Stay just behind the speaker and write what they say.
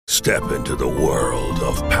Step into the world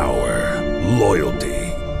of power, loyalty,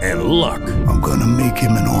 and luck. I'm gonna make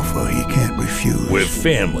him an offer he can't refuse. With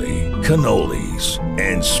family, cannolis,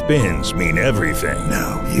 and spins mean everything.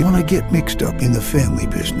 Now, you wanna get mixed up in the family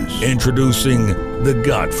business. Introducing The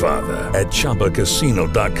Godfather at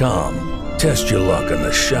ChumbaCasino.com. Test your luck in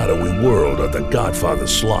the shadowy world of The Godfather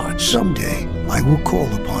slot. Someday, I will call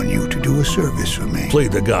upon you to do a service for me. Play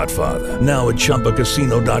The Godfather now at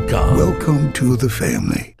ChumbaCasino.com. Welcome to the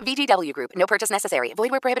family. VGW Group. No purchase necessary. Void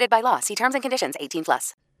where prohibited by law. See terms and conditions.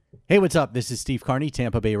 18+. Hey, what's up? This is Steve Carney,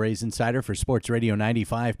 Tampa Bay Rays insider for Sports Radio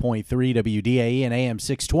 95.3 WDAE and AM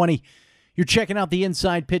 620. You're checking out the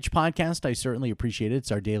Inside Pitch podcast. I certainly appreciate it.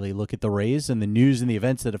 It's our daily look at the Rays and the news and the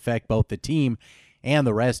events that affect both the team and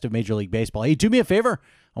the rest of Major League Baseball. Hey, do me a favor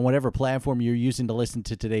on whatever platform you're using to listen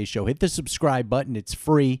to today's show. Hit the subscribe button. It's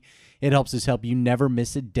free. It helps us help you never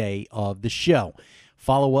miss a day of the show.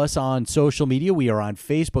 Follow us on social media. We are on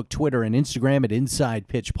Facebook, Twitter, and Instagram at Inside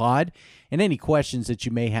Pitch Pod. And any questions that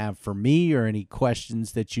you may have for me or any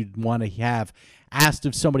questions that you'd want to have asked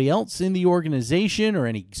of somebody else in the organization or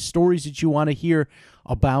any stories that you want to hear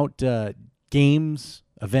about games,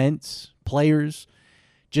 events, players,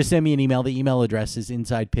 just send me an email. The email address is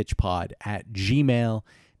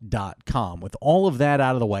insidepitchpod@gmail.com. With all of that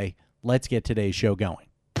out of the way, let's get today's show going.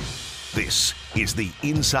 This is the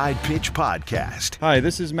Inside Pitch Podcast. Hi,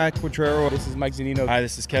 this is Matt Quatrero. This is Mike Zunino. Hi,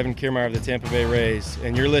 this is Kevin Kiermaier of the Tampa Bay Rays,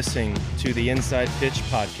 and you're listening to the Inside Pitch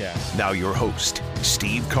Podcast. Now your host,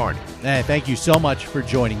 Steve Carney. Hey, thank you so much for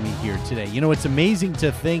joining me here today. You know, it's amazing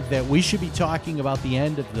to think that we should be talking about the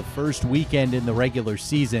end of the first weekend in the regular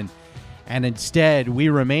season, and instead we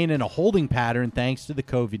remain in a holding pattern thanks to the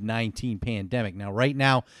COVID-19 pandemic. Now, right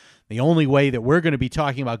now, the only way that we're going to be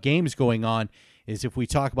talking about games going on is if we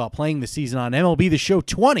talk about playing the season on MLB The Show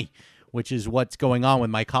 20, which is what's going on with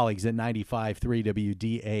my colleagues at 95.3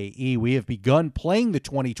 WDAE. We have begun playing the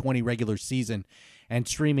 2020 regular season and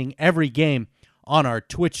streaming every game on our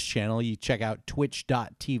Twitch channel. You check out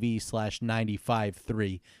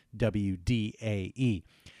twitch.tv/953 WDAE.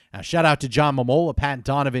 Now, shout out to John Momola, Pat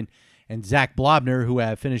Donovan, and Zach Blobner, who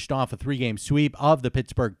have finished off a 3-game sweep of the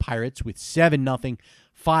Pittsburgh Pirates with 7-0,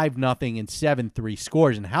 5-0, and 7-3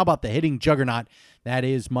 scores. And how about the hitting juggernaut that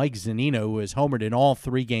is Mike Zunino, who has homered in all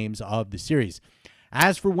 3 games of the series.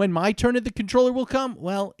 As for when my turn at the controller will come,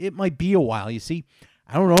 well, it might be a while. You see,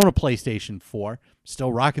 I don't own a PlayStation 4. I'm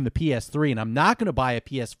still rocking the PS3, and I'm not going to buy a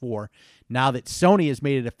PS4 now that Sony has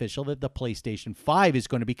made it official that the PlayStation 5 is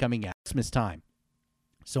going to be coming at Christmas time.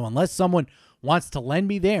 So unless someone wants to lend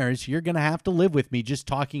me theirs, you're going to have to live with me just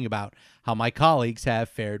talking about how my colleagues have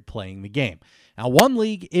fared playing the game. Now, one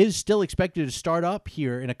league is still expected to start up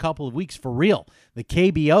here in a couple of weeks for real. The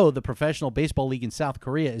KBO, the Professional Baseball League in South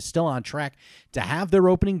Korea, is still on track to have their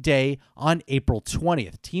opening day on April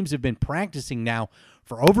 20th. Teams have been practicing now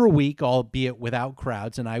for over a week, albeit without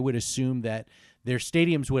crowds, and I would assume that their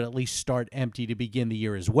stadiums would at least start empty to begin the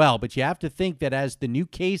year as well. But you have to think that as the new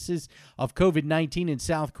cases of COVID-19 in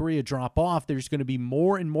South Korea drop off, there's going to be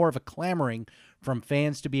more and more of a clamoring from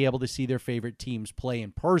fans to be able to see their favorite teams play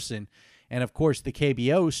in person. And, of course, the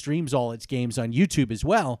KBO streams all its games on YouTube as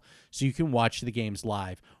well, so you can watch the games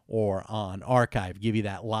live or on archive, give you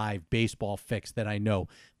that live baseball fix that I know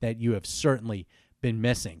that you have certainly been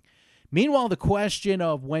missing. Meanwhile, the question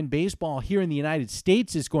of when baseball here in the United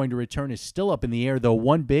States is going to return is still up in the air, though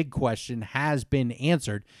one big question has been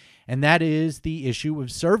answered, and that is the issue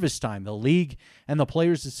of service time. The league and the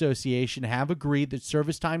Players Association have agreed that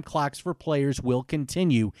service time clocks for players will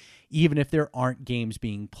continue even if there aren't games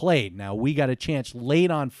being played. Now, we got a chance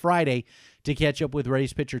late on Friday to catch up with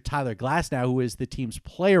Rays pitcher Tyler Glasnow, who is the team's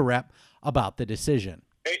player rep, about the decision.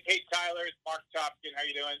 Hey Tyler, it's Mark Topkin. How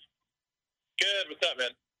you doing? Good. What's up,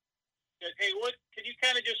 man? Hey, can you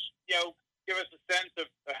kind of just, give us a sense of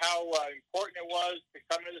how important it was to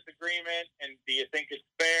come to this agreement, and do you think it's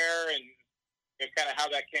fair, and kind of how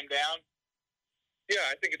that came down? Yeah,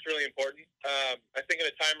 I think it's really important. I think in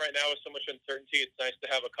a time right now with so much uncertainty, it's nice to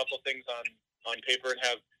have a couple things on paper and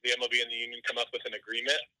have the MLB and the union come up with an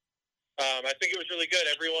agreement. I think it was really good.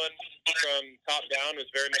 Everyone from top down was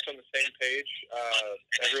very much on the same page.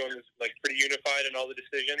 Everyone was pretty unified in all the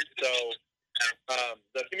decisions. So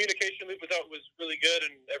the communication loop was really good,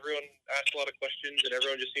 and everyone asked a lot of questions, and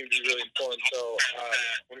everyone just seemed to be really informed. So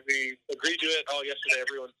when we agreed to it all yesterday,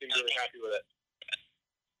 everyone seemed really happy with it.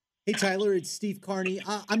 Hey, Tyler, it's Steve Carney.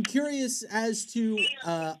 I'm curious as to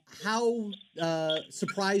how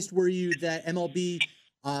surprised were you that MLB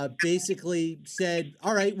basically said,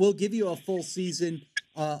 all right, we'll give you a full season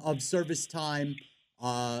of service time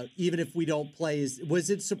even if we don't play.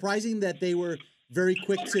 Was it surprising that they were very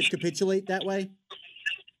quick to capitulate that way?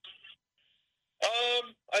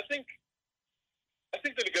 I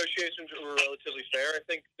think the negotiations were relatively fair. I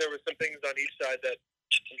think there were some things on each side that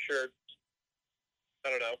I'm sure, I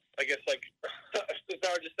don't know, I guess, like, it's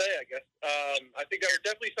hard to say, I guess. I think there was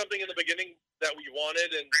definitely something in the beginning that we wanted,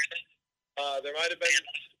 and there might have been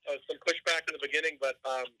some pushback in the beginning, but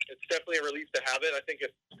it's definitely a relief to have it. I think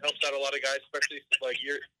it helps out a lot of guys, especially like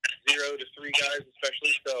year 0 to 3 guys,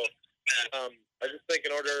 especially. So I just think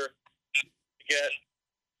in order to get,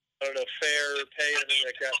 I don't know, fair pay and everything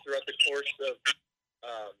like that throughout the course of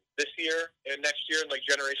this year and next year and like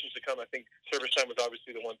generations to come, I think service time was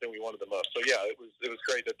obviously the one thing we wanted the most. So yeah, it was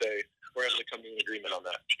great that they were able to come to an agreement on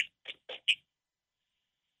that.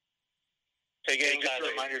 Hey, gang, just a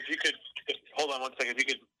reminder, if you could, hold on one second, if you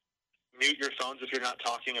could mute your phones if you're not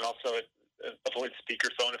talking, and also avoid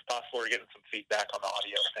speakerphone if possible. We're getting some feedback on the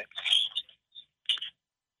audio. Thanks.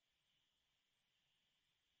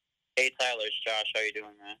 Hey, Tyler, it's Josh. How you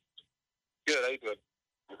doing, man? Good, how you doing?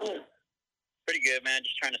 Pretty good, man.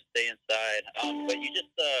 Just trying to stay inside. But you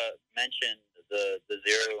just mentioned the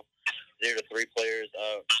 0 to 3 players.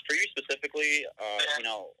 For you specifically, you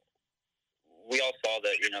know, we all saw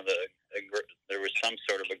that, you know, there was some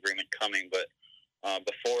sort of agreement coming, but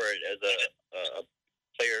before it, as a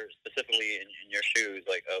player specifically in your shoes,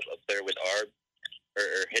 like a player with ARB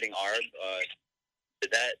or hitting ARB,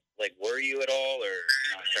 did that like worry you at all, or you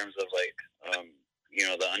know, in terms of like you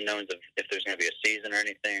know, the unknowns of if there's going to be a season or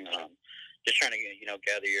anything? Just trying to, you know,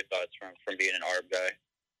 gather your thoughts from being an ARB guy.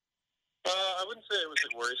 I wouldn't say it was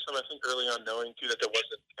like worrisome. I think early on, knowing too that there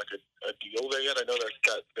wasn't like a deal there yet. I know that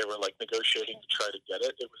they were like negotiating to try to get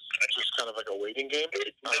it. It was just kind of like a waiting game.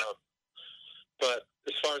 But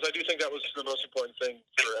as far as I do think that was the most important thing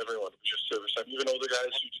for everyone, was just service time. Even older guys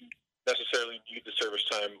who didn't necessarily need the service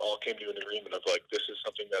time all came to an agreement of like, this is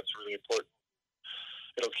something that's really important.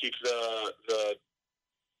 It'll keep the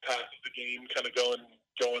path of the game kind of going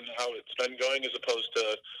how it's been going, as opposed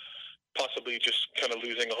to possibly just kind of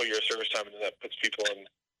losing a whole year of service time, and then that puts people in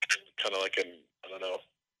kind of like an, I don't know,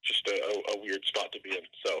 just a weird spot to be in.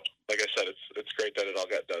 So, like I said, it's great that it all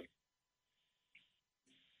got done.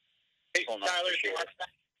 Hey, Tyler, it's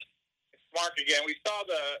Mark again. We saw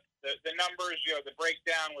the numbers, you know, the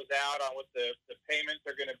breakdown was out on what the payments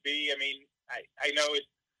are going to be. I mean, I know it's,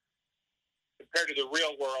 compared to the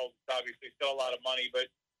real world, it's obviously still a lot of money, but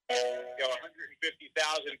you know,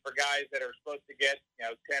 $150,000 for guys that are supposed to get, you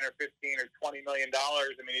know, 10 or 15 or $20 million.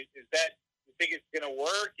 I mean, is that, you think it's going to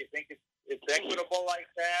work? You think it's equitable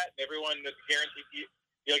like that? Everyone that's guaranteed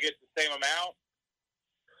you'll get the same amount?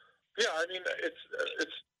 Yeah, I mean, it's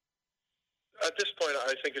at this point,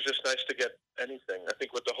 I think it's just nice to get anything. I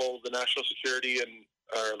think with the national security and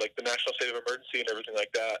like the national state of emergency and everything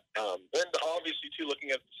like that, and obviously too,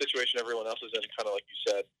 looking at the situation everyone else is in, kind of like you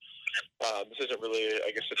said, this isn't really,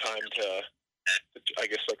 I guess, the time to I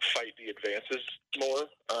guess, like fight the advances more.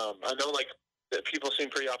 I know like that people seem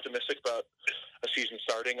pretty optimistic about a season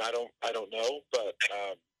starting. I don't know, but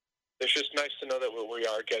it's just nice to know that we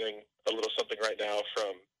are getting a little something right now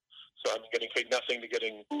from. So I'm getting paid nothing to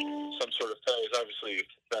getting some sort of pay is obviously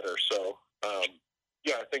better. So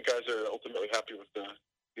yeah, I think guys are ultimately happy with the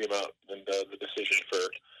amount and the decision for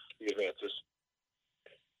the advances.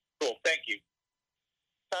 Cool, thank you.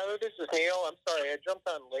 Tyler, this is Neil. I'm sorry, I jumped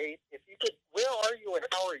on late. If you could, where are you and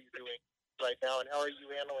how are you doing right now, and how are you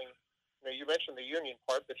handling? You know, you mentioned the union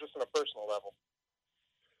part, but just on a personal level.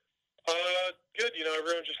 Good. You know,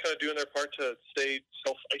 everyone's just kind of doing their part to stay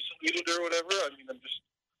self-isolated or whatever. I mean, I'm just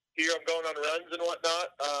here. I'm going on runs and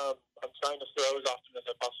whatnot. I'm trying to throw as often as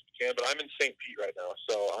I possibly can, but I'm in St. Pete right now,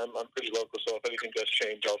 so I'm pretty local. So if anything does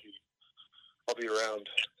change, I'll be around.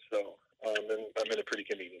 So I'm in a pretty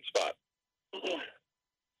convenient spot.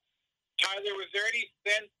 Tyler, was there any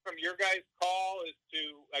sense from your guys' call as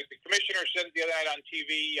to, like the commissioner said the other night on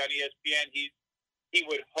TV on ESPN, he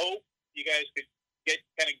would hope you guys could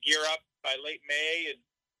kind of gear up by late May and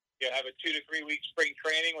have a 2 to 3 week spring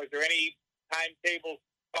training? Was there any timetable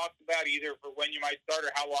talked about either for when you might start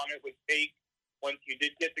or how long it would take once you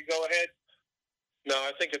did get the go ahead? No,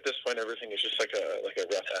 I think at this point everything is just like a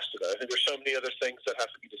rough estimate. I think there's so many other things that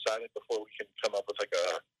have to be decided before we can come up with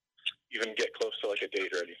even get close to like a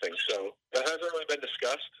date or anything. So that hasn't really been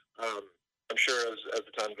discussed. I'm sure as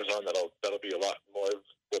the time goes on, that'll be a lot more of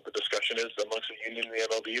what the discussion is amongst the union and the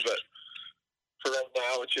MLB. But for right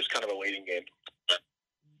now, it's just kind of a waiting game.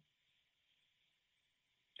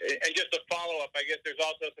 And just a follow-up, I guess there's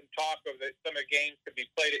also some talk of that some of the games could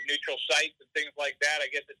be played at neutral sites and things like that.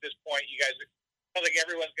 I guess at this point, you guys, it sounds like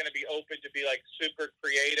everyone's going to be open to be like super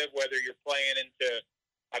creative, whether you're playing into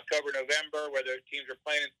October, November, whether teams are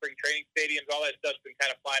playing in spring training stadiums, all that stuff's been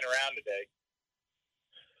kind of flying around today.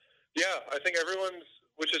 Yeah, I think everyone's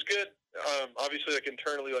which is good. Obviously, like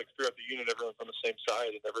internally, like throughout the unit, everyone's on the same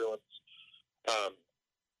side and everyone's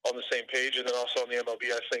on the same page. And then also on the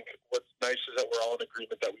MLB, I think what's nice is that we're all in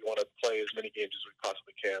agreement that we want to play as many games as we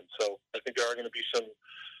possibly can. So I think there are going to be some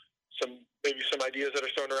ideas that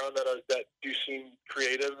are thrown around that do seem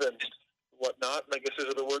creative and whatnot. And I guess those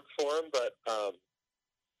are the words for them, but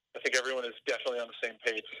I think everyone is definitely on the same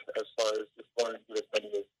page as far as just wanting to do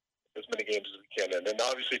as many games as we can. And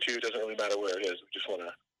obviously, too, it doesn't really matter where it is. We just want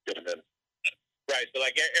to get them in. Right. So,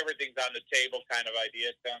 like, everything's on the table kind of idea,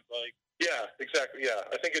 it sounds like. Yeah, exactly. Yeah.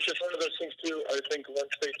 I think it's just one of those things, too. I think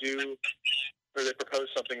once they do or they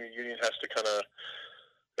propose something, the union has to kind of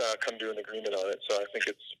come to an agreement on it. So I think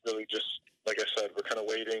it's really just, like I said, we're kind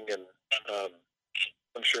of waiting. And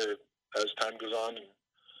I'm sure as time goes on and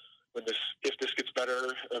if this gets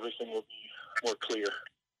better, everything will be more clear.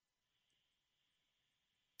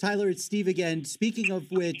 Tyler, it's Steve again. Speaking of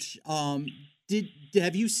which,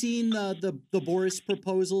 have you seen the Boris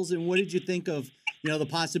proposals, and what did you think of the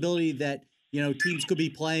possibility that teams could be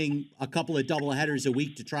playing a couple of doubleheaders a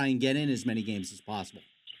week to try and get in as many games as possible?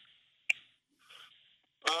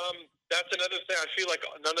 That's another thing. I feel like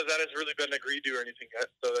none of that has really been agreed to or anything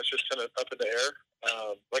yet, so that's just kind of up in the air.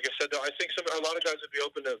 Like I said, though, I think a lot of guys would be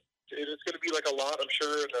open to. It's going to be like a lot, I'm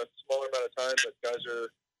sure, in a smaller amount of time, but guys are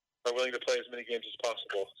willing to play as many games as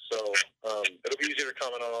possible. So it'll be easier to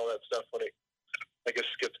comment on all that stuff when it, I guess,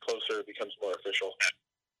 gets closer, it becomes more official.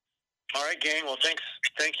 All right, gang. Well, thank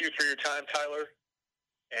you for your time, Tyler.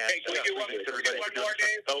 And hey, can we do one more,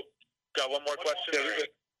 Dave? Oh, got one more question?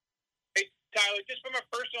 Hey, Tyler, just from a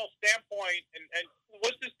personal standpoint, and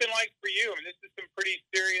what's this been like for you? I mean, this is some pretty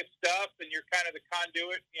serious stuff, and you're kind of the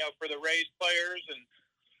conduit, for the Rays players, and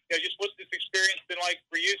just what's this experience been like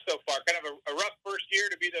for you so far? Kind of a rough first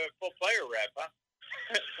year to be the full player rep, huh?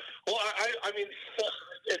 Well, I mean,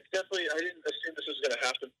 it's definitely. I didn't assume this was going to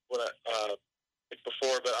happen when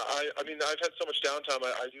before, but I mean, I've had so much downtime.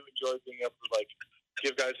 I do enjoy being able to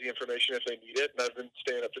give guys the information if they need it, and I've been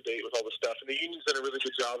staying up to date with all the stuff. And the union's done a really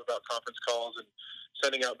good job about conference calls and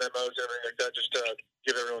sending out memos and everything like that, just to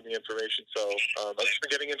give everyone the information. So I've just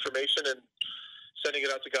been getting information and sending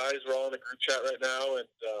it out to guys. We're all in a group chat right now, and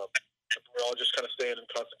we're all just kind of staying in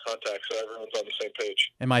constant contact, so everyone's on the same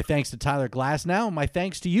page. And my thanks to Tyler Glasnow. My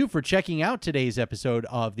thanks to you for checking out today's episode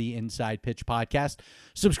of the Inside Pitch Podcast.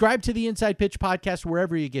 Subscribe to the Inside Pitch Podcast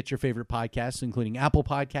wherever you get your favorite podcasts, including Apple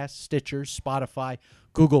Podcasts, Stitcher, Spotify,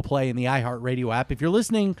 Google Play, and the iHeartRadio app. If you're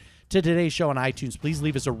listening to today's show on iTunes, please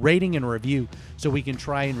leave us a rating and a review so we can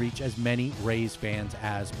try and reach as many Rays fans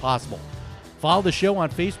as possible. Follow the show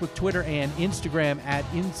on Facebook, Twitter, and Instagram at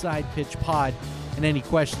Inside Pitch Pod. And any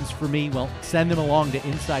questions for me, well, send them along to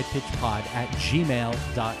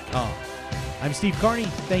insidepitchpod@gmail.com. I'm Steve Carney.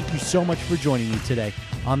 Thank you so much for joining me today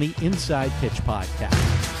on the Inside Pitch Podcast.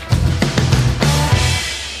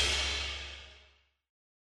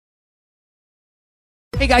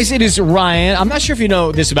 Hey guys, it is Ryan. I'm not sure if you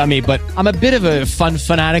know this about me, but I'm a bit of a fun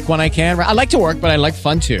fanatic when I can. I like to work, but I like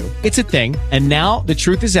fun too. It's a thing. And now the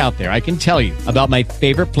truth is out there. I can tell you about my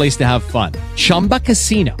favorite place to have fun. Chumba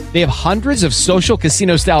Casino. They have hundreds of social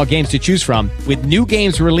casino style games to choose from with new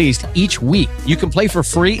games released each week. You can play for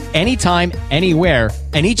free anytime, anywhere.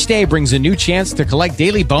 And each day brings a new chance to collect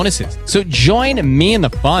daily bonuses. So join me in the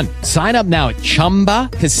fun. Sign up now at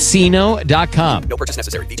ChumbaCasino.com. No purchase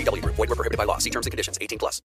necessary. VGW Group. Void where prohibited by law. See terms and conditions. 18+.